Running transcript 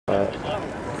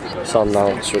It's on now,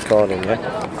 it's recording, yeah?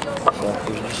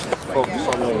 So you just focus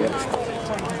on me, yeah?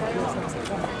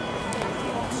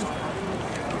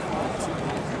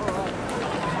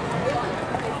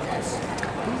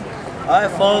 Hi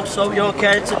folks, hope you're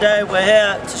okay today. We're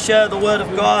here to share the Word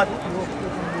of God.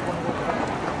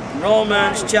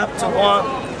 Romans chapter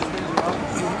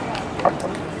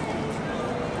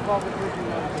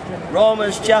 1.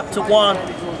 Romans chapter 1,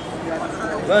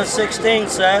 verse 16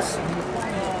 says,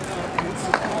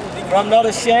 "For I'm not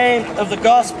ashamed of the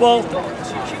gospel,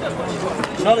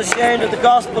 not ashamed of the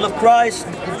gospel of Christ,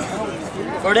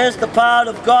 for it is the power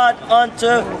of God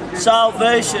unto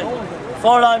salvation.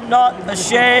 For I'm not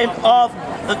ashamed of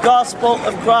the gospel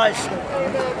of Christ,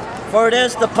 for it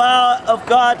is the power of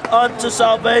God unto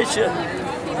salvation."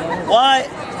 Why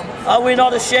are we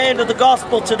not ashamed of the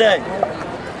gospel today?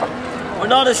 We're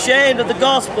not ashamed of the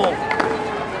gospel.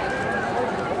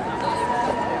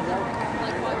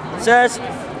 It says,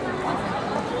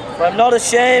 "For I'm not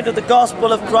ashamed of the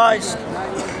gospel of Christ."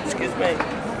 Excuse me.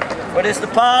 "For it is the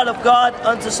power of God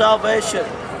unto salvation."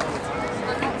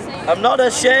 I'm not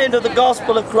ashamed of the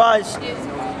gospel of Christ,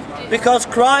 because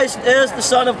Christ is the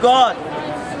Son of God.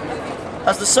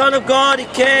 As the Son of God, He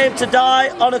came to die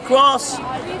on a cross.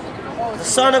 The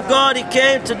Son of God, He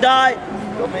came to die.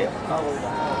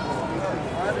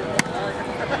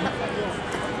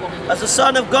 As the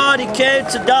Son of God, He came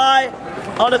to die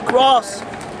on a cross.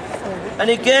 And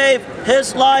He gave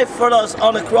His life for us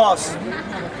on a cross.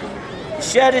 He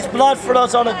shed His blood for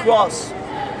us on a cross.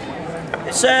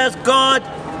 It says God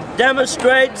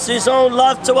demonstrates His own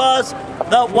love to us,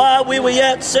 that while we were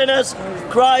yet sinners,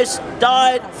 Christ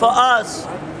died for us.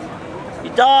 He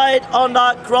died on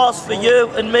that cross for you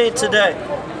and me today.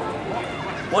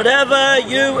 Whatever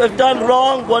you have done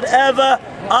wrong, whatever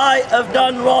I have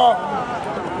done wrong,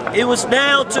 He was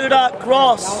nailed to that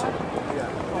cross.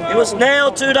 He was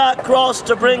nailed to that cross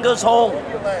to bring us home.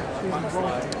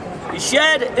 He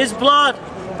shed His blood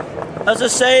as a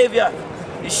Savior.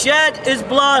 He shed His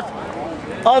blood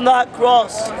on that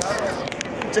cross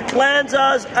to cleanse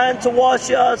us and to wash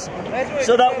us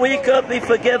so that we could be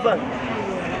forgiven.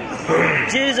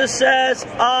 Jesus says,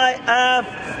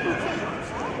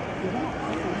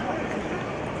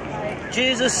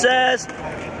 Jesus says,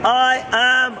 "I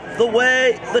am the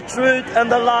way, the truth,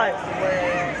 and the life.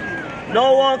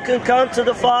 No one can come to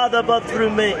the Father but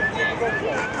through me."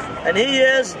 And He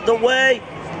is the way,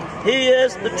 He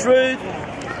is the truth,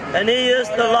 and He is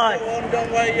the life.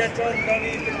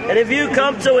 And if you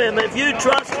come to Him, if you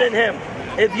trust in Him,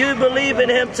 if you believe in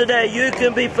Him today, you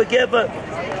can be forgiven.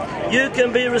 You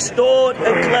can be restored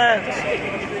and cleansed.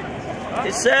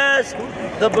 It says,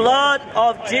 the blood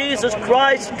of Jesus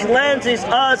Christ cleanses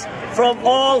us from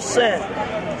all sin.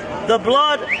 The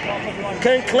blood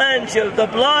can cleanse you. The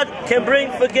blood can bring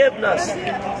forgiveness.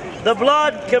 The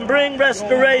blood can bring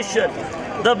restoration.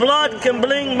 The blood can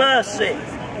bring mercy.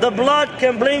 The blood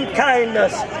can bring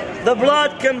kindness. The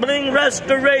blood can bring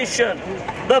restoration.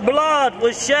 The blood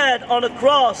was shed on a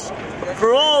cross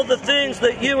for all the things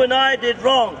that you and I did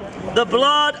wrong. The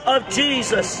blood of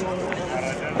Jesus.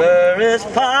 There is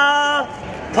power,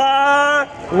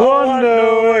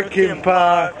 wonder-working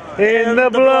power in the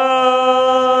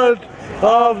blood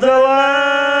of the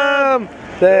Lamb.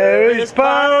 There is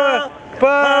power,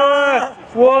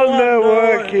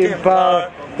 wonder-working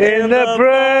power in the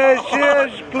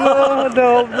precious blood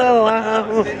of the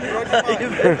Lamb.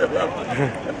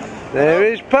 There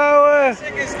is power,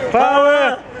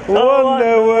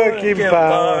 wonder-working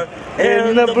power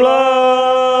in the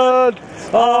blood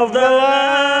of the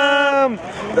Lamb.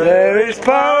 There is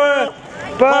power,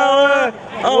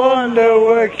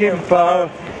 wonder-working power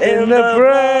in the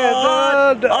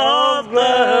blood of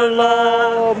the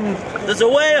Lamb. There's a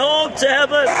way home to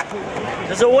heaven.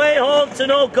 There's a way home to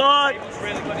know God.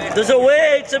 There's a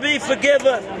way to be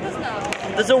forgiven.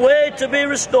 There's a way to be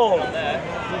restored.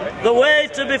 The way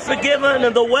to be forgiven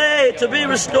and the way to be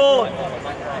restored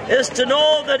is to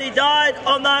know that He died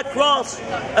on that cross,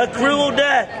 a cruel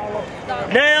death,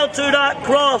 nailed to that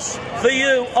cross for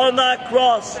you on that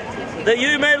cross, that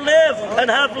you may live and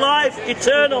have life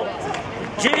eternal.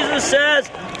 Jesus says,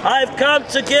 "I've come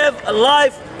to give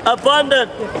life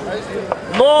abundant,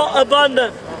 more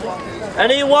abundant."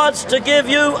 And He wants to give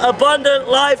you abundant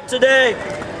life today.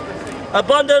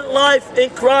 Abundant life in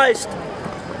Christ,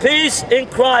 peace in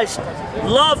Christ,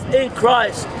 love in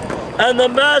Christ, and the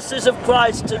mercies of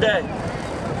Christ today.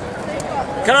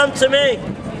 Come to me,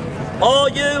 all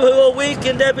you who are weak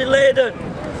and heavy laden,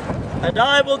 and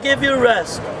I will give you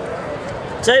rest.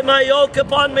 Take my yoke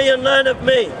upon me and learn of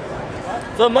me,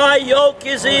 for my yoke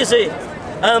is easy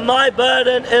and my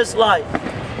burden is light.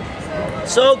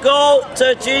 So go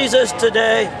to Jesus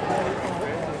today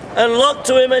and look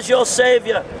to him as your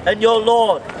Savior and your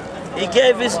Lord. He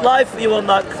gave his life for you on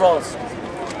that cross.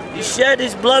 He shed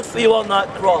his blood for you on that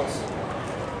cross.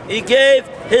 He gave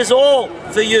his all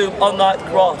for you on that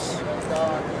cross.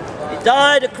 He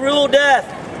died a cruel death.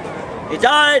 He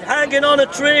died hanging on a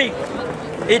tree.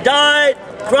 He died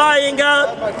crying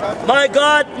out, my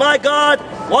God,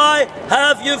 why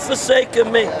have you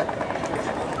forsaken me?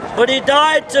 But he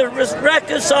died to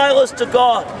reconcile us to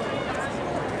God.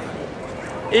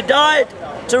 He died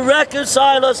to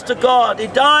reconcile us to God. He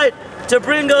died to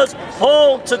bring us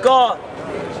home to God.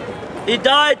 He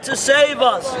died to save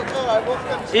us.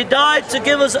 He died to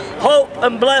give us hope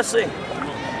and blessing.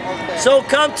 So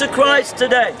come to Christ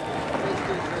today.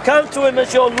 Come to him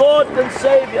as your Lord and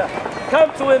Savior.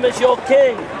 Come to him as your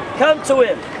King. Come to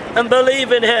him and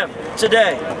believe in him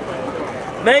today.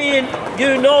 May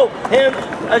you know him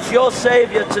as your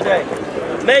Savior today.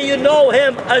 May you know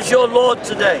him as your Lord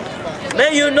today.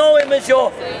 May you know him as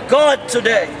your God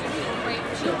today.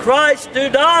 Christ who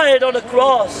died on a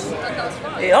cross.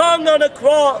 He hung on a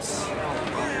cross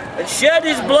and shed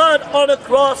his blood on a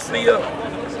cross for you.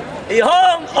 He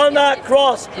hung on that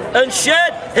cross and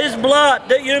shed his blood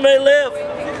that you may live.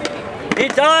 He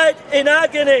died in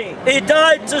agony. He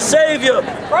died to save you.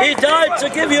 He died to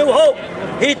give you hope.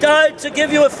 He died to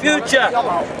give you a future,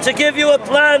 to give you a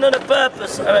plan and a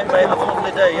purpose. All right, mate, have a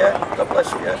lovely day, yeah? God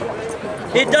bless you, yeah?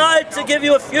 He died to give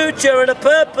you a future and a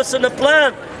purpose and a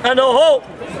plan and a hope.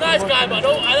 Nice guy, but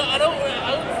I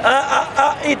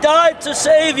don't. He died to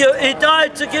save you. He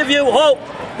died to give you hope.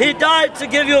 He died to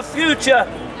give you a future.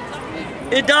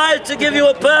 He died to give you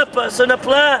a purpose and a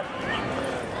plan.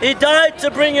 He died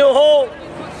to bring you home.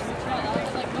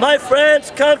 My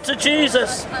friends, come to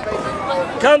Jesus.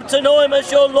 Come to know him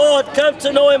as your Lord. Come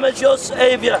to know him as your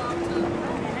Savior.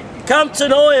 Come to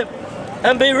know him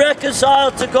and be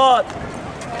reconciled to God.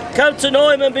 Come to know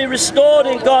him and be restored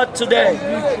in God today.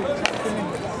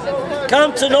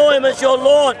 Come to know him as your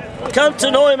Lord. Come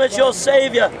to know him as your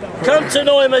Savior. Come to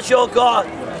know him as your God.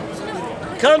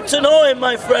 Come to know him,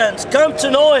 my friends. Come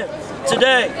to know him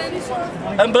today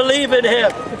and believe in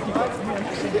him.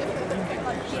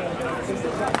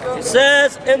 It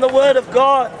says in the Word of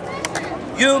God,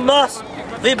 you must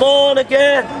be born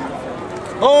again.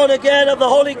 Born again of the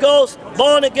Holy Ghost.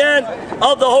 Born again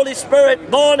of the Holy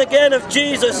Spirit. Born again of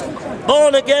Jesus.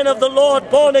 Born again of the Lord.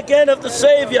 Born again of the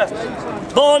Savior.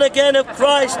 Born again of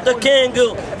Christ the King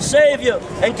who will save you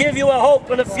and give you a hope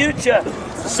and a future.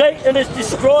 Satan is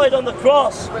destroyed on the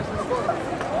cross.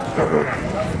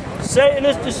 Satan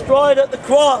is destroyed at the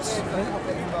cross.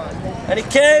 And he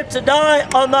came to die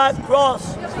on that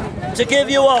cross to give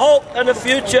you a hope and a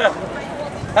future,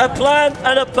 a plan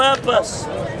and a purpose.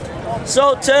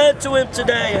 So turn to him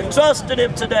today and trust in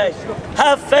him today.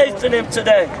 Have faith in him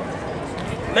today.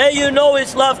 May you know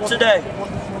his love today.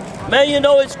 May you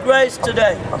know his grace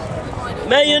today.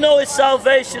 May you know his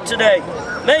salvation today.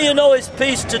 May you know his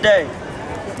peace today.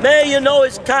 May you know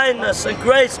his kindness and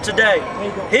grace today.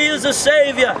 He is a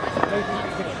Savior.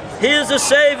 He is a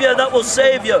Savior that will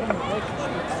save you.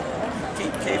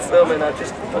 Keep filming, I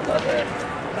just put that there.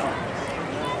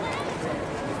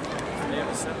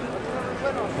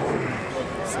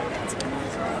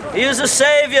 He is a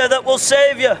Savior that will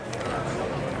save you.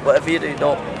 Whatever you do,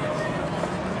 don't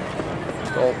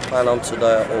plan on to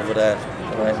die over there.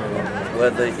 Right? Where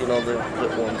the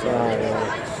little ones are.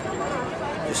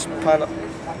 Just plan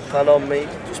on me.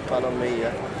 Just plan on me,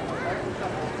 yeah.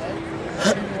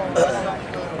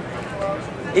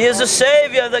 He is a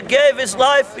Savior that gave his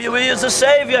life for you. He is a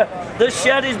Savior that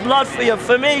shed his blood for you.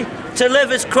 For me, to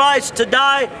live is Christ. To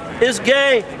die is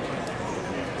gain.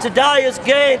 To die is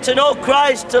gain. To know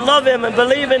Christ, to love him and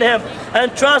believe in him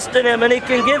and trust in him. And he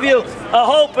can give you a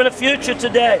hope and a future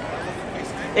today.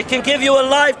 It can give you a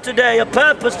life today, a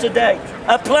purpose today,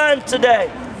 a plan today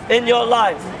in your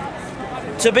life.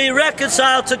 To be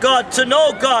reconciled to God, to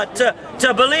know God,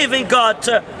 to believe in God,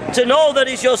 to know that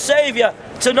he's your Savior,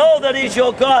 to know that he's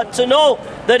your God, to know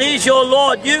that he's your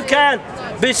Lord. You can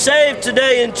be saved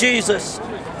today in Jesus.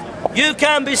 You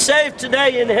can be saved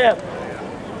today in him.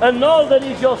 And know that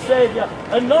he's your Savior.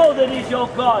 And know that he's your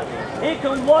God. He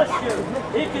can wash you.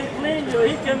 He can clean you.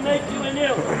 He can make you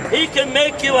anew. He can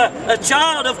make you a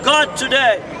child of God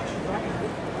today.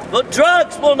 But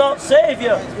drugs will not save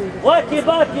you.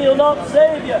 Wacky-backy will not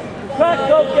save you. Crack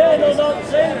cocaine will not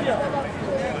save you.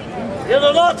 It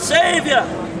will not save you.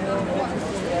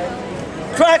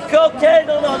 Crack cocaine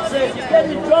will not save you.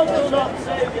 Getting drunk will not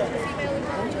save you.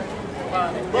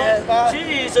 But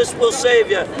Jesus will save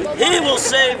you. He will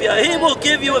save you. He will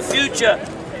give you a future.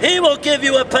 He will give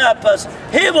you a purpose.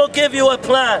 He will give you a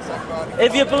plan.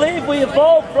 If you believe we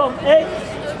evolved from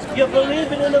apes, you're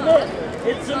believing in a myth.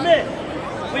 It's a myth.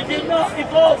 We did not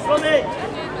evolve from apes.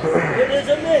 It is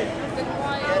a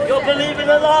myth. You're believing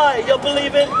a lie. You're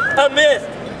believing a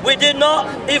myth. We did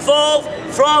not evolve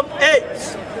from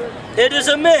apes. It is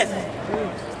a myth.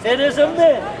 It is a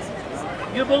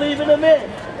myth. You believe in a myth.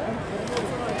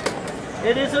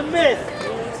 It is a myth.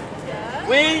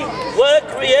 We were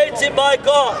created by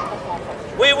God.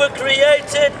 We were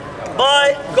created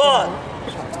by God.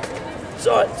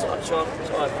 Sorry, Sean.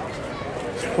 Sorry.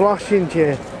 It's flashing,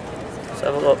 Jay. Let's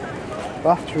have a look.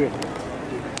 Battery.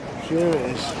 Sure it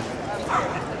is.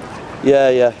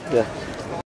 Yeah.